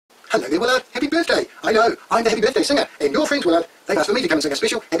Hello there, Willard. Happy birthday. I know, I'm the happy birthday singer, and your friends, Willard, they've asked for me to come and sing a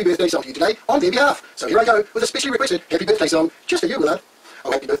special happy birthday song to you today on their behalf. So here I go with a specially requested happy birthday song just for you, Willard.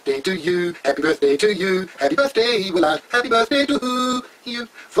 Oh, happy birthday to you, happy birthday to you, happy birthday, Willard, happy birthday to you.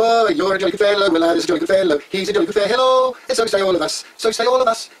 For you're a jolly good fellow, Willard is a jolly good fellow, he's a jolly good fellow, and so say all of us, so say all of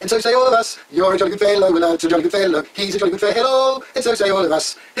us, and so say all of us. You're a jolly good fellow, Willard's a jolly good fellow, he's a jolly good fellow, and so say all of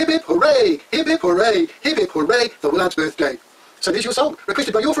us. Hip hip hooray, hip hip hooray, hip hip hooray for Willard's birthday. So there's your song,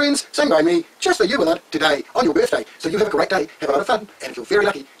 requested by your friends, sang by me, just for you, Willard, today, on your birthday. So you have a great day, have a lot of fun, and if you're very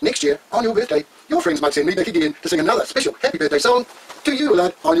lucky, next year, on your birthday, your friends might send me back again to sing another special happy birthday song to you,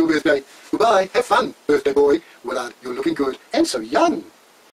 Willard, on your birthday. Goodbye, have fun, birthday boy. Willard, you're looking good, and so young.